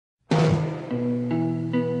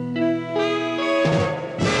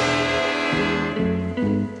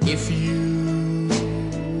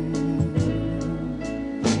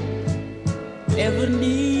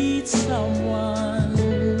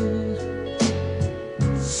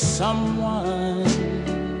someone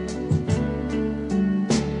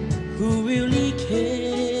who really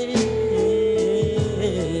cares.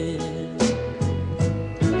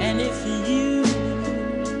 And if you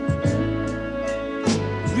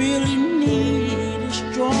really need a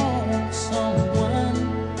strong someone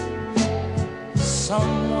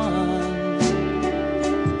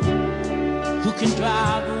who can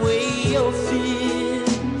drive away your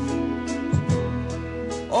fears,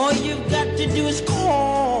 all you've got to do is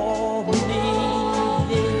call me.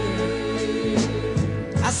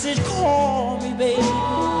 I said, call me, baby.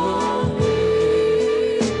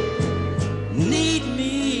 Need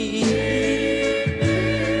me.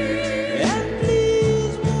 And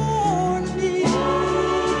please warn me.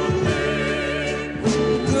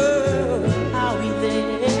 Girl, I'll be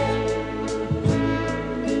there.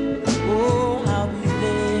 Oh, I'll be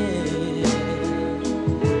there.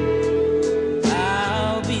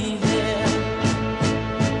 I'll be there.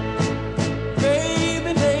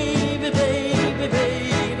 Baby, baby, baby,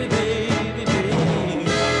 baby, baby, baby.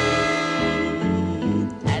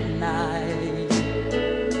 At night,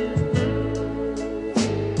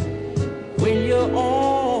 when you're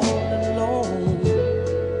all alone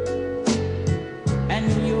and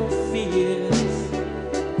your fears,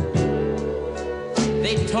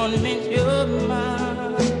 they torment your mind.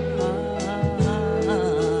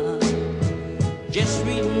 Just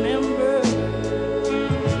remember,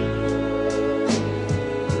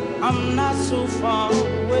 I'm not so far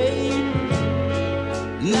away.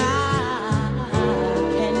 Now I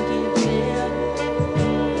can get there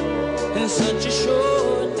in such a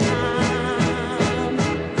short time.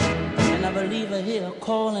 And I believe I hear her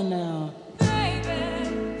calling now.